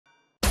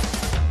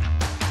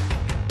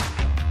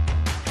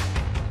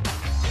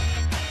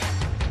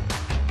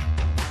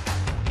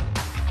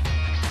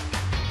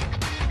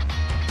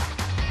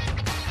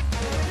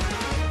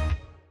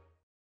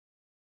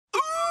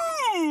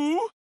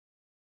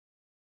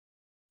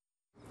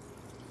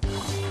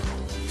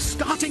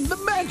Starting the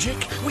magic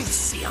with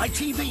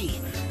CITV.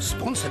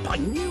 Sponsored by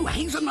new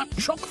hazelnut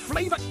choc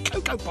flavour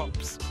Cocoa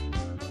Pops.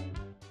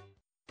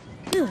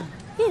 Ew.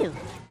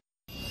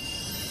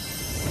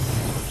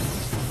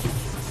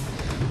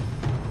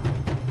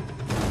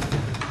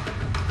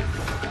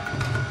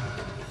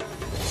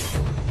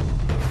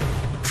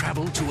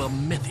 Travel to a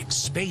mythic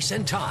space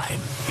and time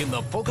in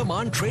the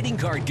Pokemon trading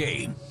card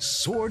game,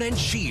 Sword and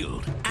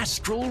Shield,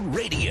 Astral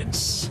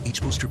Radiance.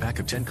 Each booster pack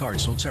of 10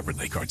 cards sold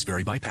separately. Cards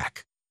vary by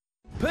pack.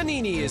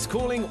 Panini is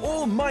calling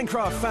all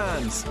Minecraft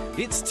fans.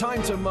 It's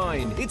time to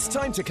mine. It's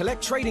time to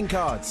collect trading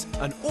cards.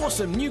 An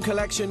awesome new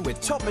collection with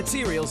top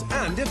materials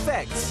and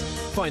effects.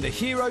 Find the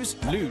heroes,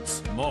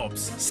 loots,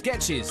 mobs,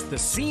 sketches, the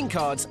scene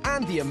cards,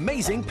 and the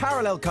amazing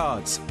parallel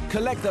cards.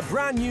 Collect the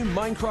brand new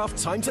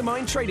Minecraft Time to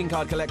Mine trading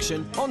card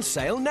collection on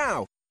sale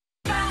now.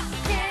 Rock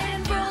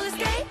and roll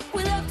escape.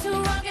 We love to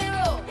rock and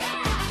roll.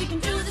 Yeah. We can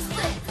do the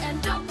split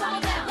and don't fall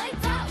down.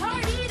 Lights out,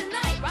 party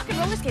tonight. Rock and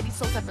roller skate be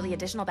sold separately.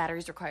 Additional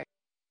batteries required.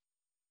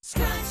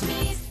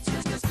 Scrunchies,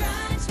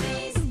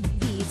 scrunchies.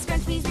 These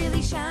scrunchies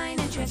really shine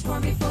and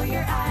transform before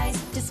your eyes.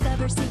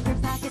 Discover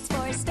secret pockets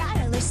for a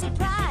stylish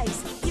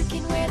surprise. You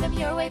can wear them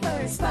your way for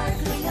a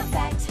sparkling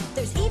effect.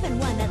 There's even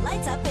one that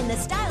lights up in the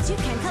styles you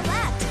can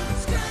collect.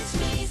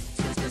 Scrunchies,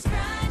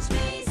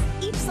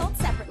 scrunchies. Each sold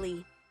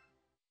separately.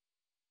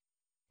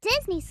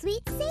 Disney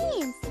Sweet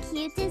Scenes!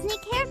 Cute Disney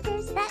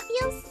characters that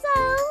feel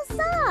so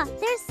soft.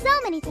 There's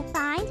so many to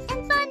find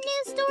and fun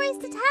new stories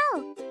to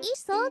tell. Each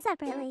sold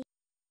separately.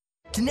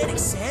 Kinetic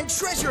Sand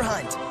Treasure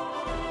Hunt.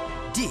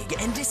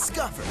 Dig and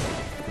discover.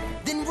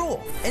 Then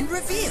roll and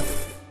reveal.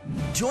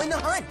 Join the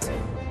hunt.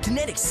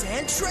 Kinetic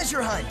Sand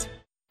Treasure Hunt.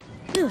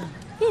 Ew.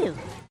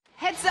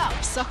 Heads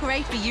up, Soccer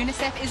Aid for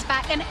UNICEF is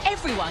back and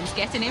everyone's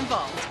getting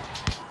involved.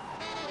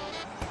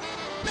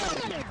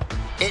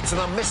 It's an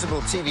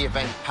unmissable TV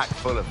event packed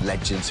full of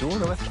legends who all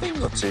know a thing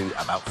or two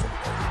about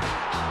football.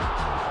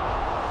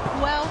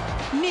 Well,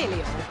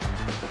 nearly all.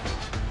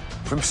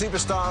 From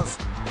superstars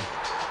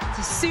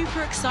To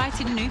super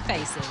exciting new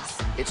faces.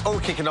 it's all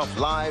kicking off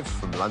live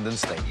from London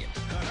Stadium.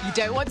 You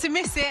don't want to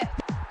miss it.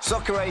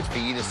 Soccer Aid for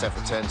UNICEF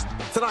returns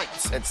tonight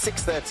at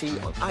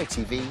 6:30 on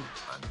ITV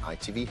and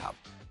ITV Hub.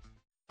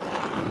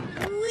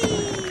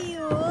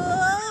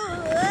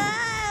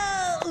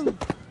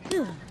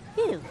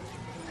 Ew.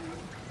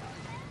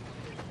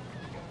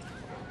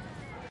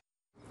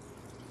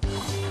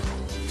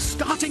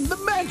 Starting the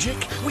magic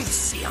with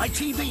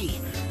CITV.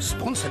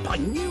 Sponsored by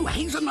new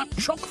hazelnut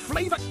choc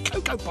flavour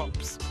Cocoa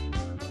Pops.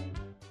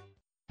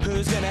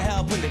 Who's gonna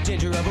help when the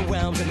ginger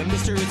overwhelms and the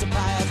mystery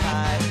supplies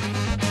high?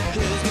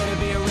 Who's gonna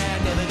be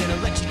around, never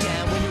gonna let you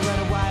down when you run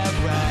a wild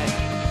ride?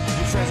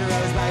 Your treasure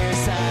always by your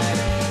side.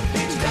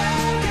 Each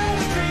time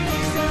you're dream,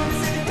 he's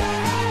gonna sing it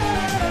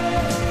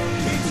down.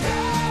 Each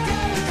time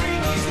you're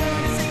dream, he's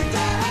gonna sing it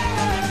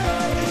down.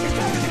 He's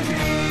coming to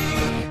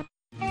dream.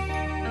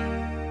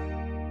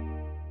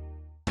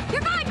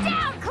 You're going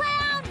down,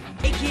 clown!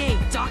 AKA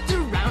Dr.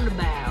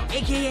 Roundabout,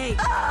 AKA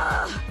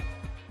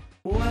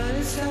When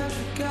it's time to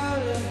go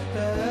to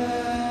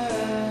bed,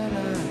 I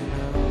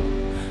know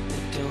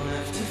I don't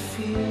have to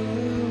feel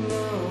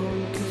alone,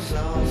 'cause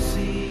I'll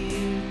see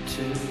you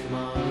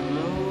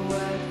tomorrow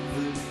at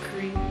the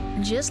creek.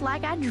 Just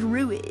like I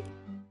drew it.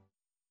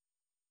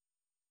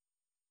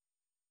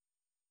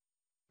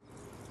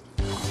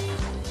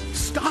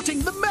 Starting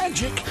the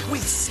magic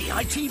with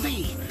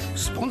CITV.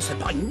 Sponsored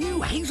by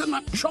new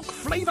hazelnut choc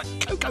flavour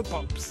Cocoa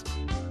Pops.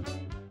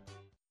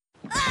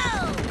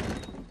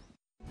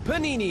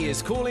 Panini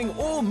is calling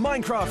all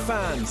Minecraft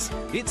fans.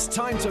 It's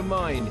time to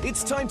mine.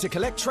 It's time to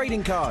collect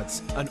trading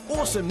cards. An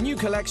awesome new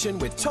collection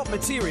with top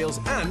materials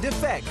and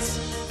effects.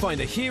 Find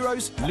the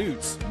heroes,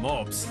 loots,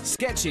 mobs,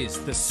 sketches,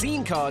 the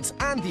scene cards,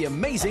 and the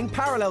amazing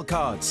parallel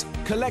cards.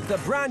 Collect the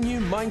brand new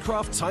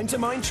Minecraft Time to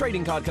Mine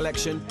trading card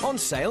collection on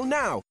sale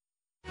now.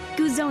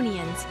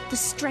 Goozonians, the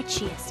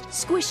stretchiest,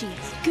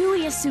 squishiest,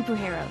 gooeyest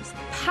superheroes,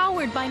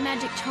 powered by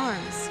magic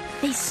charms.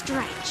 They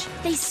stretch,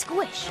 they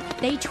squish,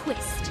 they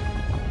twist.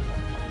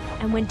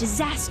 And when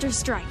disaster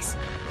strikes,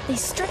 they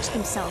stretch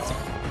themselves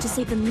to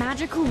save the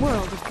magical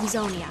world of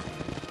Goozonia.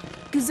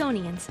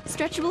 Goozonians,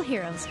 stretchable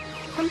heroes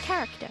from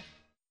character.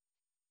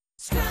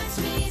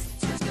 Scrunchies,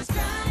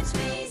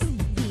 scrunchies.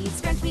 These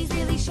scrunchies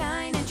really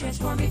shine and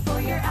transform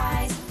before your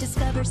eyes.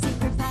 Discover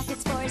secret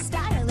pockets for a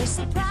stylish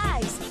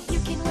surprise. You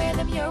can wear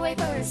them your way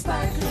for a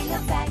sparkling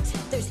effect.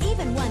 There's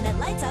even one that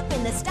lights up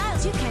in the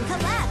styles you can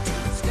collect.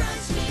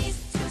 Scrunchies,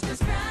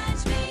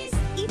 scrunchies.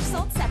 Each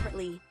sold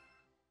separately.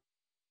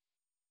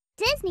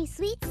 Disney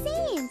Sweet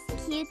Scenes!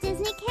 Cute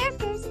Disney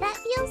characters that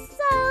feel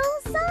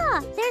so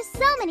soft. There's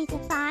so many to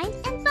find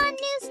and fun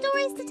new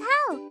stories to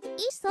tell.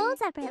 Each sold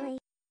separately.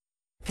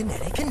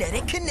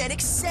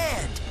 Kinetic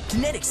Sand.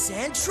 Kinetic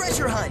Sand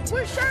Treasure Hunt.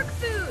 We're shark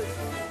food.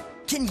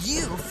 Can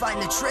you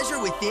find the treasure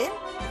within?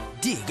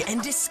 Dig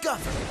and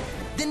discover.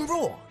 Then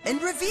roll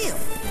and reveal.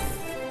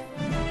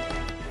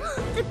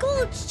 The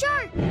gold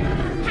shark!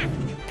 Ha!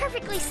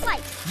 Perfectly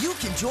sliced. You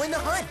can join the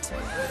hunt.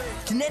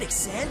 Kinetic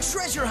Sand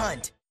Treasure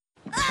Hunt.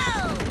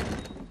 Oh!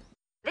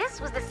 This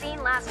was the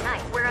scene last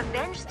night where a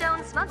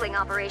Vengestone smuggling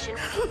operation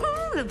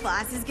The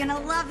boss is gonna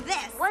love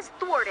this. was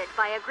thwarted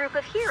by a group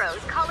of heroes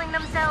calling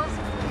themselves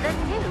the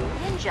New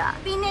Ninja.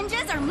 The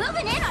ninjas are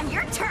moving in on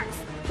your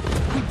turf.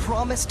 We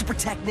promise to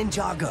protect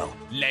Ninjago.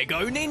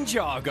 Lego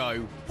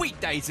Ninjago,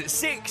 weekdays at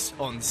 6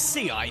 on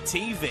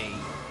CITV.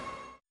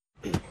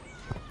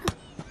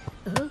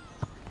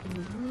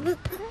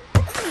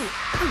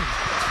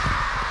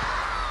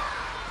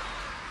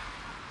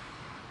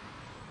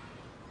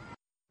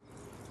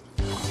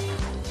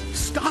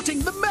 Starting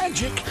the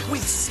magic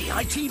with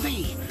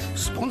CITV.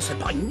 Sponsored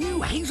by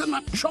new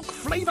hazelnut choc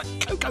flavour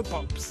Cocoa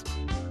Pops.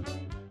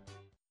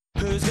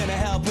 Who's gonna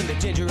help when the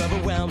ginger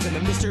overwhelms and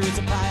the mysteries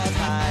are piled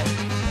high?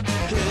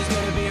 Who's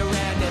gonna be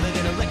around, never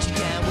gonna let you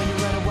down when you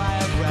run a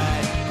wild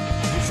ride?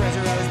 Your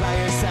treasure always by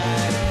your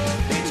side.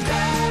 Each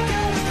time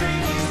got a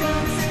dream, he's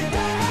gonna sing it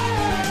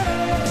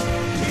down.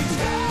 Each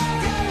time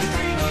got a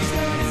dream, he's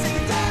gonna sing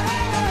it down.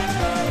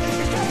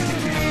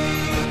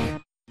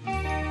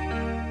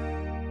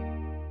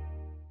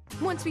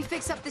 Once we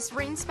fix up this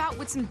rain spout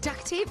with some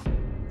duct tape,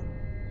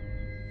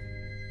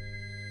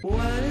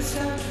 When it's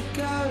time to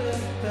go to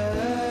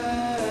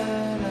bed,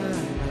 I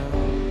know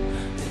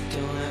I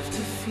don't have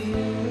to feel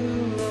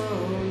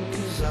alone,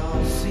 'cause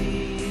I'll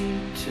see you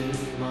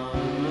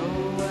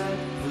tomorrow at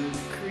the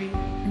creek.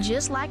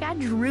 Just like I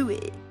drew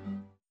it.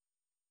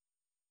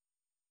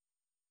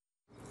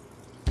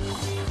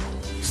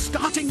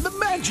 Starting the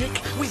magic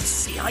with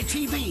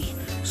CITV.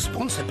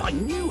 Sponsored by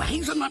new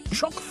hazelnut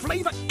choc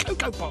flavour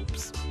Cocoa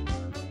Pops.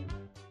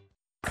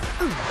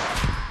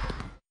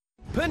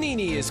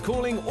 Panini is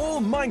calling all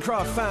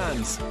Minecraft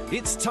fans.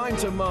 It's time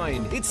to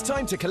mine. It's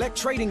time to collect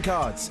trading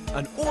cards.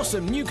 An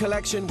awesome new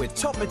collection with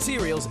top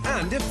materials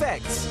and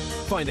effects.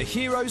 Find the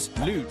heroes,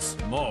 loots,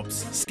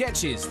 mobs,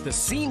 sketches, the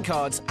scene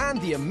cards, and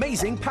the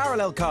amazing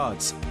parallel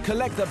cards.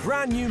 Collect the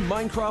brand new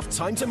Minecraft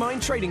Time to Mine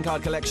trading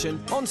card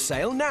collection on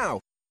sale now.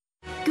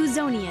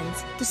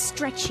 Guzonians, the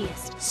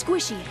stretchiest,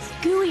 squishiest,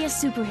 gooeyest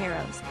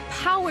superheroes,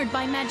 powered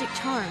by magic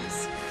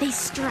charms. They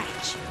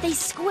stretch, they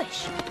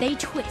squish, they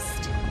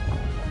twist.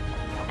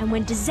 And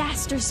when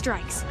disaster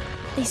strikes,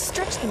 they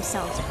stretch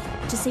themselves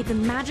to save the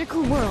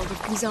magical world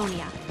of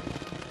Guzonia.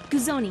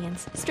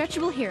 Guzonians,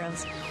 stretchable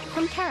heroes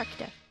from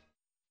character.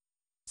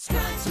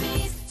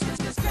 Scrunchies,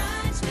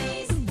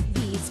 scrunchies.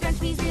 These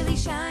scrunchies really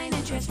shine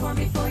and transform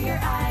before your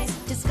eyes.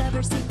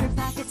 Discover secret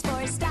pockets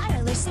for a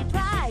stylish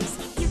surprise.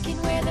 You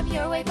can wear them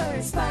your way for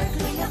a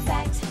sparkling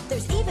effect.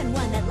 There's even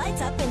one that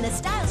lights up in the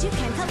styles you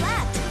can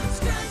collect.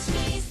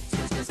 Scrunchies,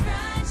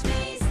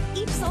 scrunchies.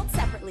 Each sold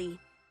separately.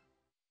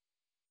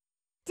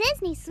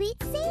 Disney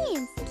Sweet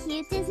Scenes.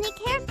 Cute Disney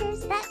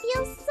characters that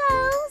feel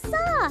so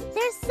soft.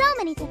 There's so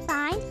many to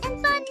find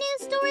and fun new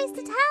stories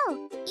to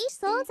tell. Each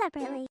sold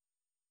separately.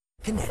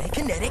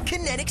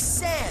 Kinetic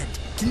sand.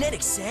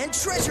 Kinetic sand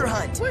treasure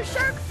hunt. We're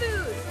shark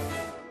food.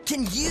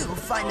 Can you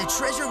find the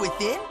treasure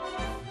within?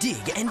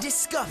 Dig and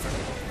discover.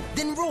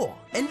 Then roll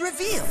and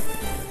reveal.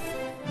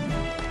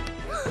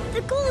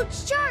 The gold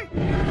shark.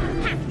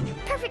 Ha!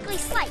 Perfectly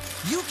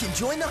sliced. You can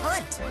join the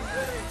hunt.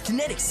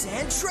 Kinetic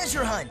sand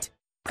treasure hunt.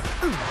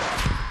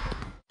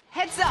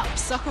 heads up,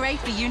 Soccer Aid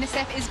for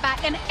UNICEF is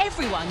back and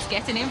everyone's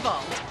getting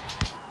involved.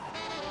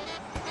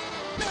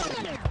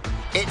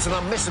 It's an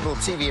unmissable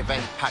TV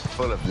event packed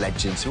full of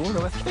legends who all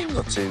know a thing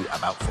or two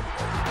about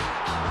football.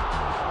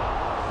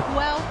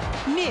 Well,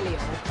 nearly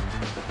all.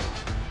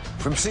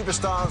 From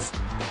superstars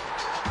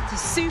to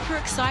super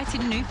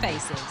excited new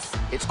faces.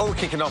 It's all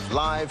kicking off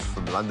live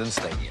from London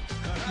Stadium.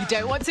 You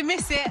don't want to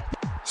miss it.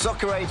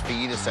 Soccer Aid for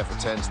UNICEF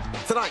returns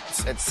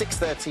tonight at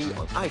 6:30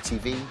 on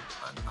ITV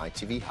and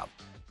ITV Hub.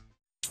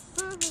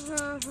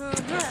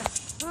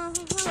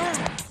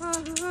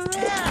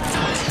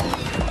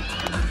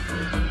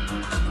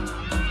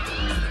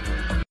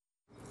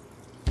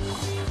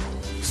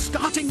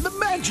 Starting the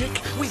magic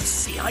with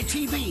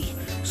CITV.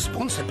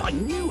 Sponsored by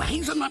new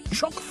hazelnut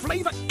choc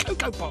flavour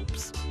Cocoa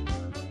Pops.